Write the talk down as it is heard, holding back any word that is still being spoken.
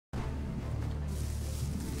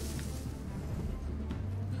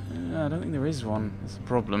I don't think there is one. That's the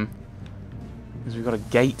problem. Because we've got a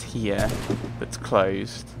gate here that's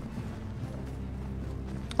closed.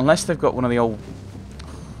 Unless they've got one of the old...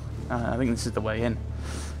 I think this is the way in.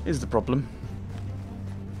 Is the problem.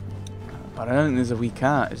 But I don't think there's a wee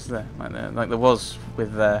cart, is there? Like there was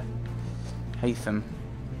with Haytham.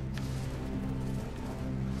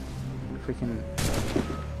 If we can...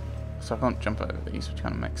 So I can't jump over these, which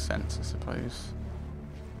kind of makes sense, I suppose.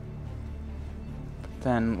 But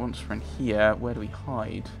then, once we're in here, where do we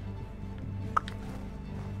hide?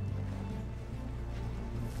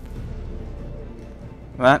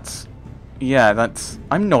 That's... Yeah, that's...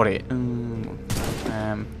 I'm not it.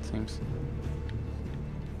 Seems...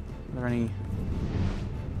 Are there any...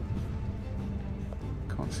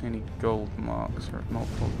 Can't see any gold marks or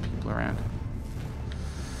multiple people around.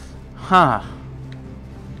 Huh.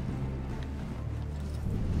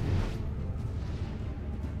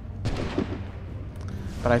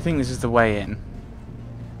 But I think this is the way in.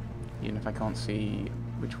 Even if I can't see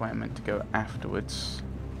which way I'm meant to go afterwards.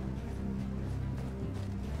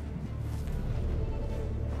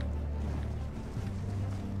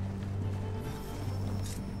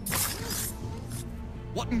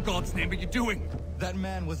 What in God's name are you doing? That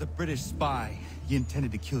man was a British spy. He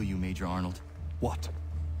intended to kill you, Major Arnold. What?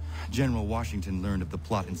 General Washington learned of the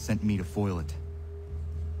plot and sent me to foil it.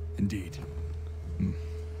 Indeed.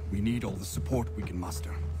 We need all the support we can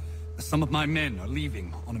muster. Some of my men are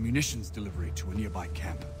leaving on a munitions delivery to a nearby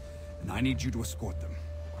camp, and I need you to escort them.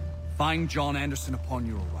 Find John Anderson upon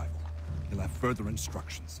your arrival. He'll have further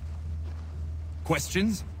instructions.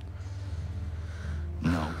 Questions?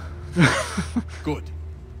 No. Good.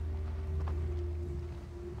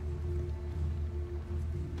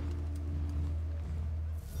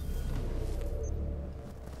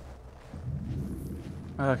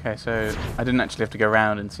 Okay, so I didn't actually have to go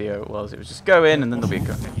around and see who it was. It was just go in and then there'll be a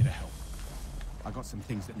gun. You to help. I got some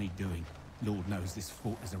things that need doing. Lord knows this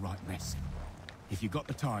fort is a right mess. If you've got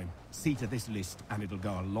the time, see to this list and it'll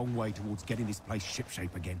go a long way towards getting this place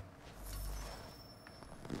shipshape again.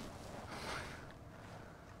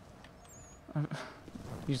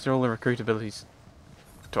 Used all the recruit abilities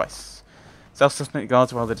twice. Self-suspect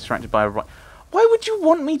guards while they're distracted by a right. Why would you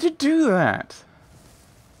want me to do that?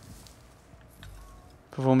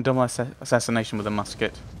 Perform a double assassination with a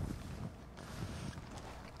musket.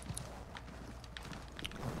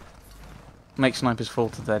 Make snipers fall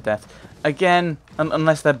to their death. Again,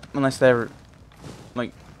 unless they're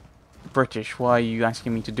like British, why are you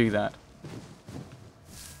asking me to do that?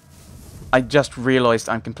 I just realised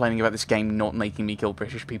I'm complaining about this game not making me kill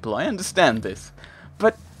British people. I understand this,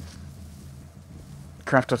 but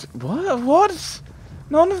what?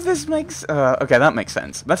 None of this makes... okay, that makes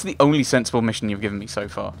sense. That's the only sensible mission you've given me so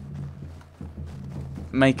far.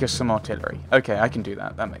 Make us some artillery. Okay, I can do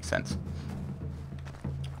that. That makes sense.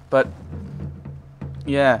 But...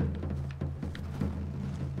 yeah.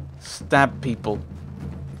 Stab people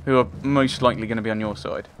who are most likely going to be on your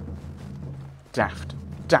side. Daft.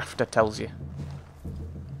 Daft, I tells you.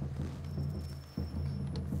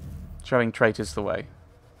 Showing traitors the way.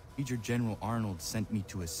 Major General Arnold sent me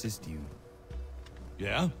to assist you.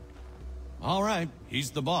 Yeah? All right, he's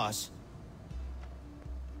the boss.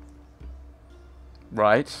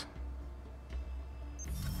 Right.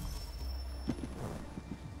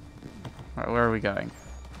 Right, where are we going?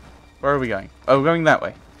 Where are we going? Oh, we're going that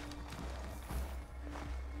way.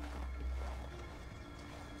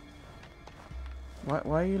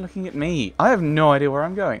 Why are you looking at me? I have no idea where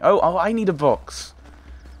I'm going. Oh, I need a box.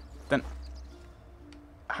 Then...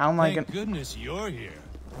 how am I gonna... Thank goodness you're here.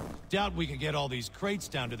 Doubt we could get all these crates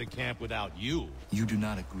down to the camp without you. You do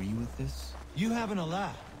not agree with this? You haven't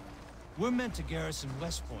allowed. We're meant to garrison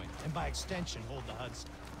West Point, and by extension, hold the Hudson.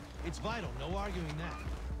 It's vital, no arguing that.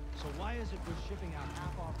 So why is it we're shipping out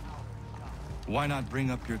half our power? Why not bring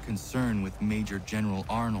up your concern with Major General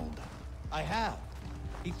Arnold? I have.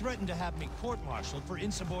 He threatened to have me court-martialed for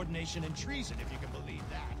insubordination and treason, if you can believe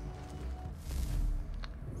that.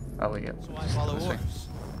 Oh, yeah. So I follow orders,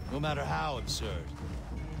 no matter how absurd.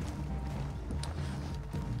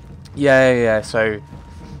 Yeah, so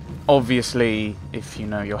obviously, if you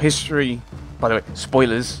know your history, by the way,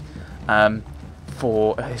 spoilers,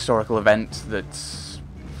 for a historical event that's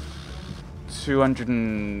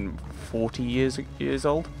 240 years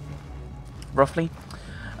old, roughly,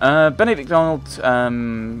 Benedict Arnold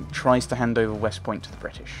tries to hand over West Point to the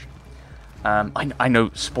British. I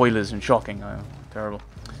know, spoilers and shocking, terrible.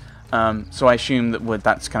 So I assume that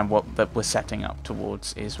that's kind of what that we're setting up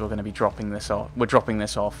towards, is we're going to be dropping this off. We're dropping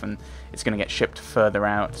this off, and it's going to get shipped further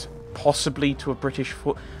out, possibly to a British,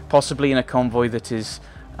 possibly in a convoy that is.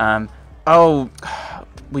 Oh,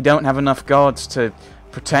 we don't have enough guards to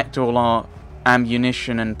protect all our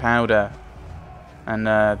ammunition and powder. And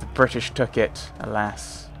the British took it,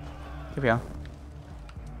 alas. Here we are.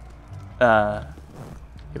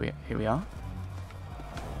 Here we are.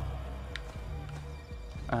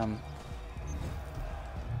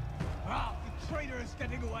 Ah, the traitor is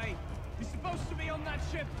getting away. He's supposed to be on that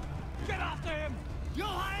ship. Get after him. You'll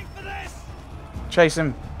hang for this. Chase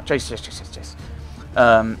him. Chase.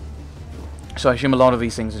 So I assume a lot of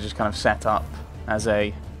these things are just kind of set up as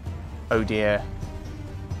a, oh dear,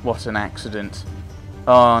 what an accident.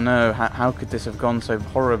 Oh no, how could this have gone so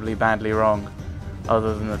horribly badly wrong,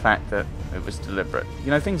 other than the fact that it was deliberate.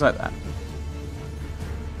 You know, things like that.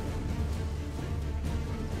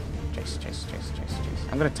 Chase.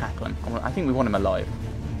 I'm going to tackle him. I think we want him alive.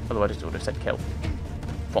 Otherwise it would have said kill.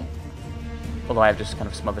 Boom. Although I have just kind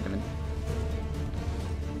of smothered him in.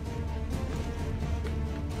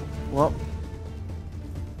 What?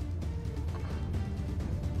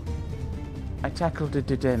 I tackled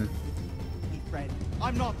him. Friend,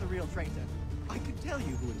 I'm not the real traitor. I could tell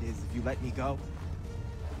you who it is if you let me go.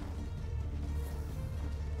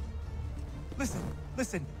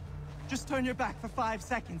 Listen. Just turn your back for 5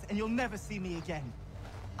 seconds and you'll never see me again.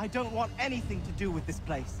 I don't want anything to do with this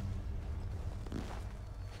place.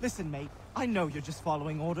 Listen, mate, I know you're just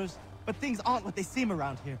following orders, but things aren't what they seem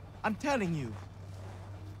around here. I'm telling you.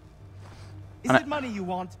 Is it money you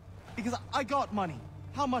want? Because I got money.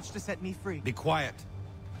 How much to set me free? Be quiet.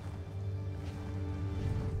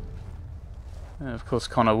 Of course,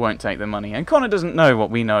 Connor won't take the money. And Connor doesn't know what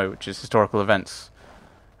we know, which is historical events.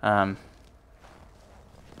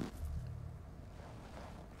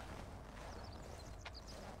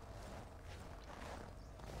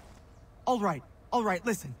 All right,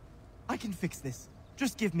 listen. I can fix this.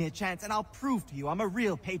 Just give me a chance and I'll prove to you I'm a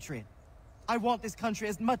real patriot. I want this country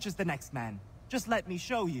as much as the next man. Just let me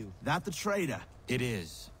show you. That the traitor? It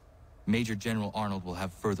is. Major General Arnold will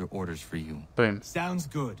have further orders for you. Boom. Sounds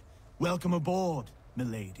good. Welcome aboard,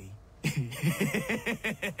 milady.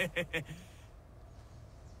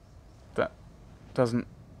 That doesn't...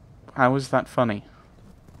 How is that funny?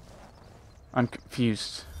 I'm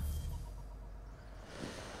confused.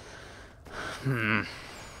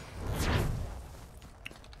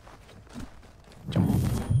 Jump.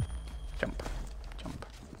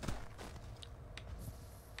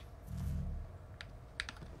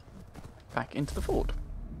 Back into the fort.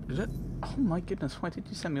 Is it? Oh my goodness, why did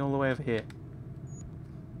you send me all the way over here?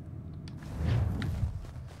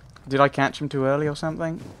 Did I catch him too early or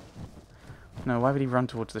something? No, why would he run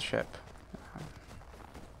towards the ship?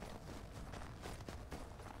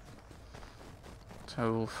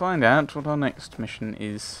 So we'll find out what our next mission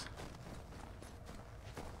is.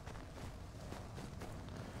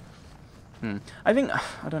 I think...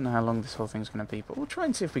 I don't know how long this whole thing's going to be, but we'll try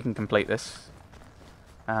and see if we can complete this.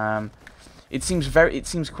 It seems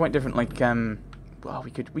quite different, like, well,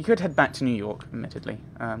 we could head back to New York, admittedly.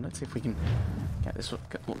 Let's see if we can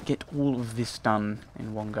get all of this done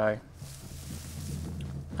in one go.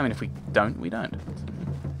 I mean, if we don't, we don't.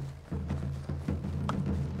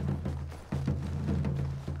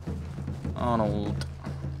 Arnold.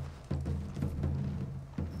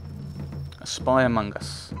 A spy among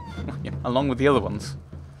us. Yeah, along with the other ones.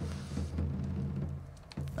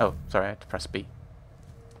 Oh, sorry, I had to press B.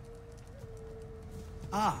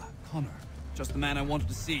 Ah, Connor. Just the man I wanted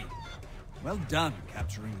to see. Well done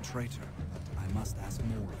capturing the traitor, but I must ask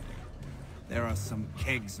more of you. There are some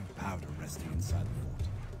kegs of powder resting inside the fort.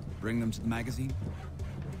 Bring them to the magazine?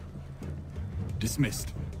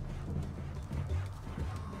 Dismissed.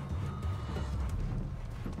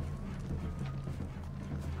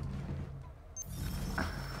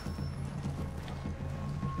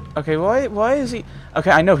 Okay, why is he...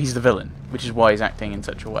 Okay, I know he's the villain, which is why he's acting in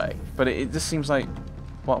such a way. But it just seems like...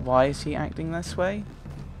 Why is he acting this way?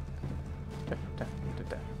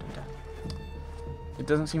 It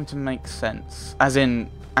doesn't seem to make sense. As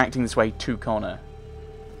in, acting this way to Connor.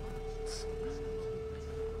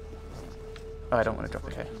 Oh, I don't want to drop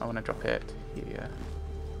it here. I want to drop it here.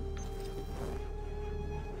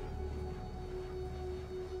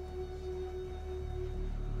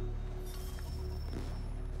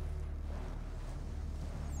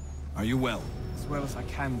 Are you well? As well as I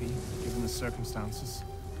can be, given the circumstances.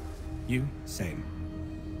 You? Same.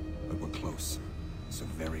 But we're close. So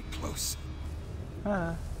very close.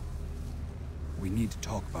 We need to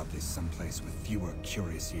talk about this someplace with fewer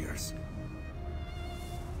curious ears.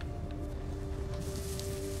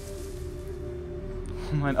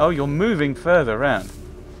 Oh, you're moving further around.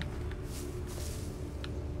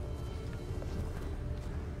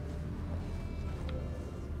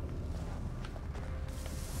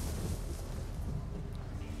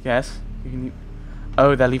 Yes. You can...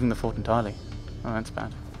 Oh, they're leaving the fort entirely. Oh, that's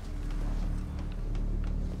bad.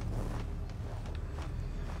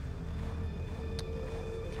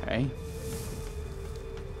 Okay.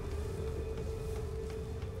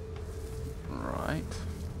 Right.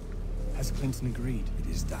 Has Clinton agreed? It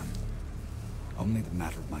is done. Only the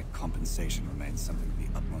matter of my compensation remains something of the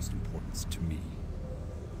utmost importance to me.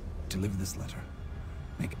 Deliver this letter.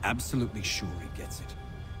 Make absolutely sure he gets it.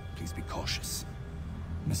 Please be cautious.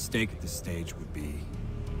 A mistake at this stage would be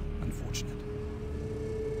unfortunate.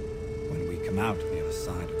 When we come out on the other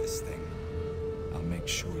side of this thing, I'll make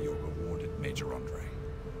sure you're rewarded, Major Andre.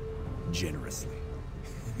 Generously.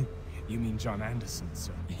 You mean John Anderson,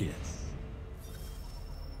 sir? Yes.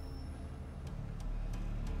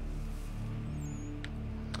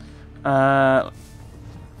 I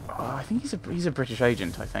think he's a British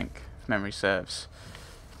agent, I think, if memory serves.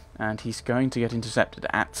 And he's going to get intercepted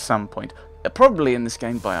at some point. Probably in this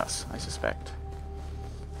game by us, I suspect.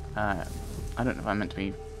 I don't know if I'm meant to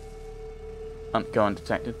be go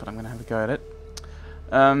undetected, but I'm going to have a go at it.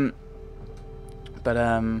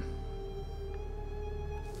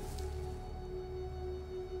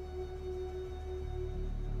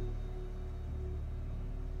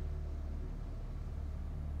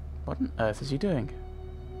 What on earth is he doing?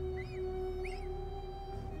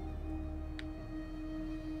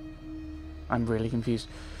 I'm really confused.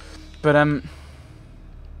 But,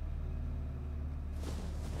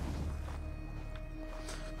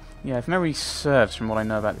 yeah, if memory serves from what I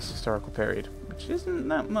know about this historical period, which isn't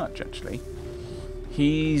that much, actually,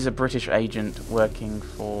 he's a British agent working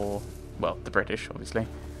for, well, the British, obviously,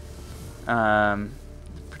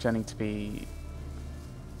 pretending to be...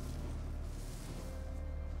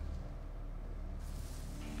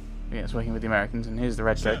 Yeah, it's working with the Americans, and here's the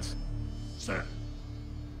Redcoats. Sir.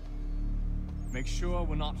 Make sure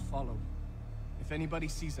we're not followed. If anybody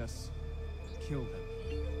sees us, kill them.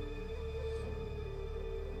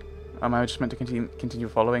 Am I just meant to continue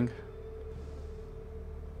following?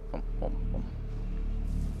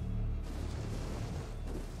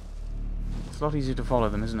 It's a lot easier to follow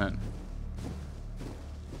them, isn't it?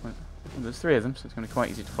 Well, there's 3 of them, so it's going to be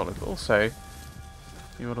quite easy to follow. But also,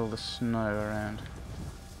 you've got all the snow around.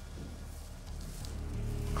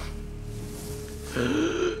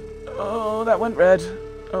 Oh, that went red.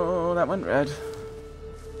 Oh, that went red.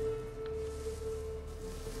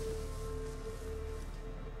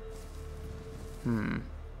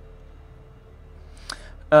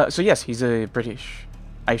 So yes, he's a British.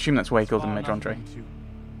 I assume that's why he called him Major Andre.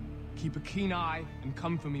 Keep a keen eye and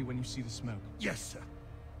come for me when you see the smoke. Yes, sir.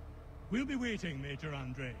 We'll be waiting, Major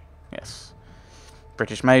Andre. Yes.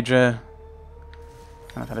 British Major.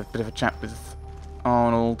 I've had a bit of a chat with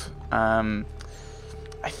Arnold.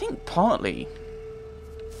 I think partly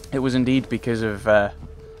it was indeed because of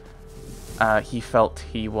he felt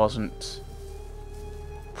he wasn't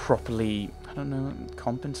properly, I don't know,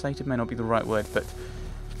 compensated may not be the right word, but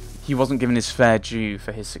he wasn't given his fair due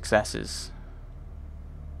for his successes.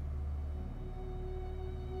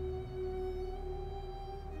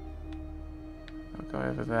 I'll go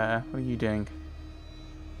over there. What are you doing?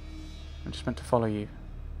 I'm just meant to follow you.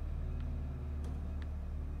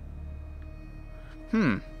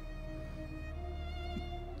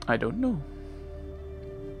 I don't know.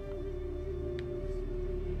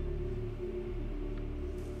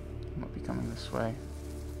 Might be coming this way.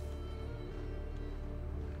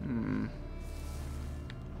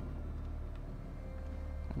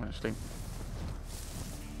 Actually.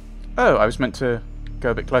 Oh, I was meant to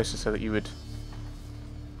go a bit closer so that you would...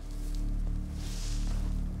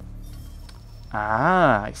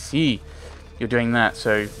 Ah, I see. You're doing that,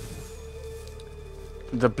 so...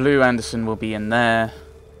 The blue Anderson will be in there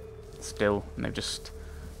still, and they've just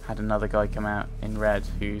had another guy come out in red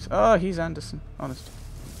who's... Oh, he's Anderson, honest.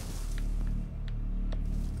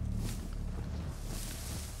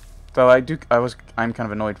 Though I'm kind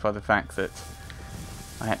of annoyed by the fact that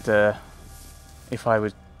I had to... If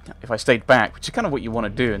I stayed back, which is kind of what you want to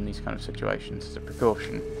do in these kind of situations as a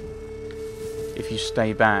precaution. If you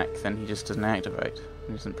stay back, then he just doesn't activate,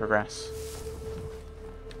 he doesn't progress.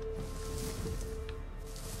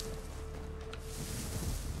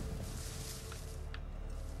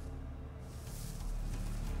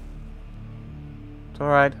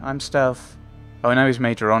 Alright, I'm stealth. Oh, now he's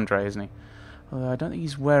Major Andre, isn't he? Although I don't think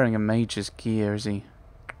he's wearing a major's gear, is he?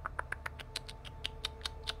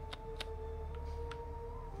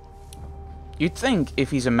 You'd think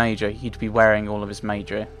if he's a major, he'd be wearing all of his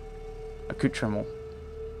major accoutrements,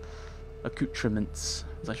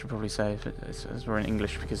 as I should probably say, as we're in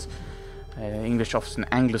English, because English often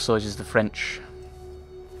anglicizes the French.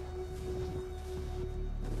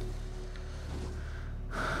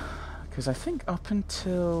 Because I think up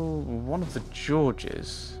until one of the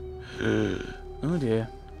Georges... oh dear.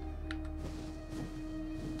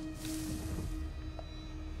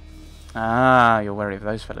 Ah, you're wary of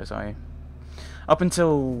those fellows, are you? Up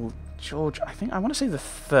until George, I want to say the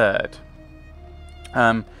 3rd.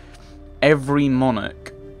 Every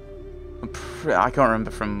monarch, I can't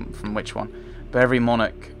remember from which one, but every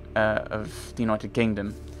monarch of the United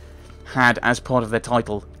Kingdom had, as part of their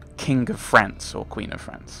title, King of France or Queen of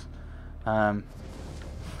France.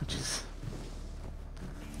 Which is,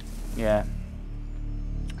 yeah,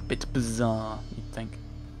 a bit bizarre, you'd think.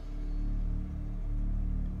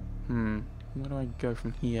 Where do I go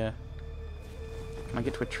from here? Can I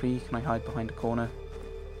get to a tree? Can I hide behind a corner?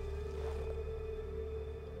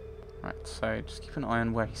 Right, so just keep an eye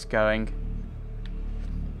on where he's going.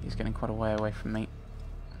 He's getting quite a way away from me.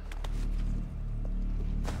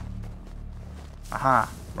 Aha!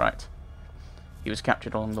 Right. He was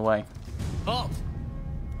captured along the way. Halt!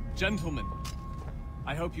 Gentlemen,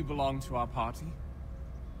 I hope you belong to our party.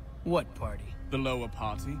 What party? The lower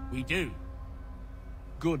party. We do.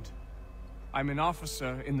 Good. I'm an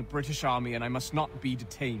officer in the British Army and I must not be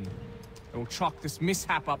detained. I will chalk this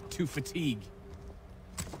mishap up to fatigue.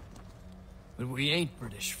 But we ain't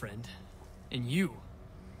British, friend. And you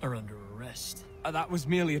are under arrest. That was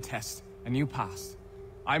merely a test, and you passed.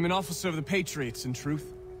 I'm an officer of the Patriots, in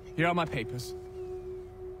truth. Here are my papers.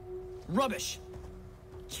 Rubbish!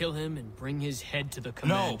 Kill him and bring his head to the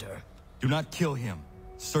commander. No! Do not kill him.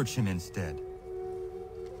 Search him instead.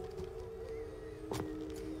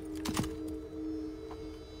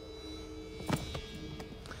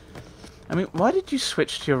 I mean, why did you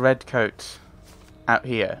switch to your red coat out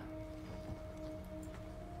here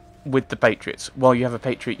with the Patriots while you have a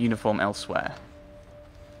Patriot uniform elsewhere?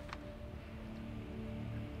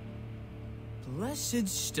 Blessed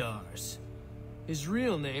stars. His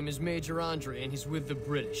real name is Major Andre, and he's with the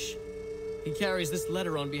British. He carries this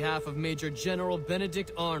letter on behalf of Major General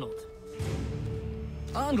Benedict Arnold.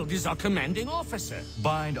 Arnold is our commanding officer.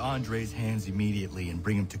 Bind Andre's hands immediately and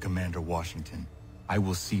bring him to Commander Washington. I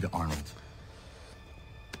will see to Arnold.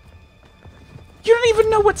 You don't even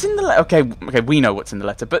know what's in the letter. Okay, we know what's in the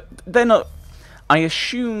letter, but they're not. I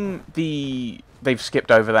assume they've skipped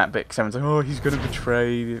over that bit because everyone's like, oh, he's going to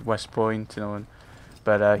betray West Point, you know,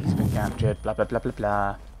 but he's been captured. Blah blah blah blah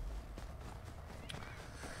blah.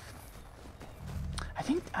 I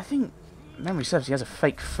think memory serves. He has a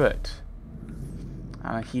fake foot.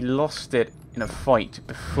 He lost it in a fight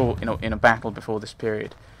before, in a battle before this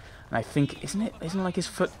period. And I think isn't like his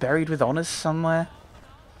foot buried with honors somewhere?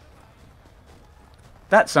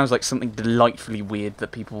 That sounds like something delightfully weird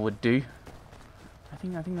that people would do. I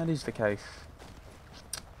think that is the case.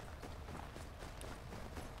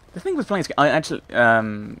 The thing with playing this game, I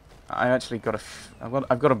actually got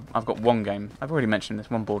I've got one game. I've already mentioned this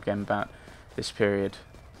one board game about this period.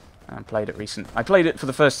 I played it I played it for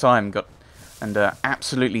the first time, and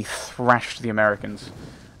absolutely thrashed the Americans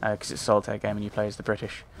because it's a solitaire game and you play as the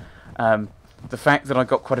British. The fact that I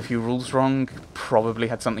got quite a few rules wrong probably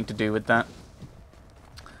had something to do with that.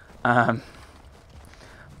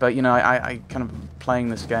 But you know, I kind of playing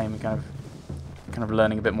this game and kind of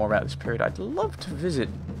learning a bit more about this period. I'd love to visit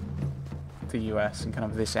the US and kind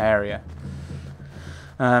of this area.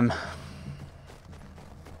 But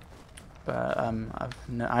I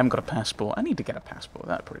haven't got a passport. I need to get a passport.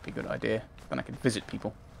 That'd probably be a good idea. Then I could visit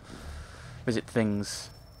people, visit things.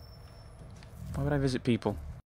 Why would I visit people?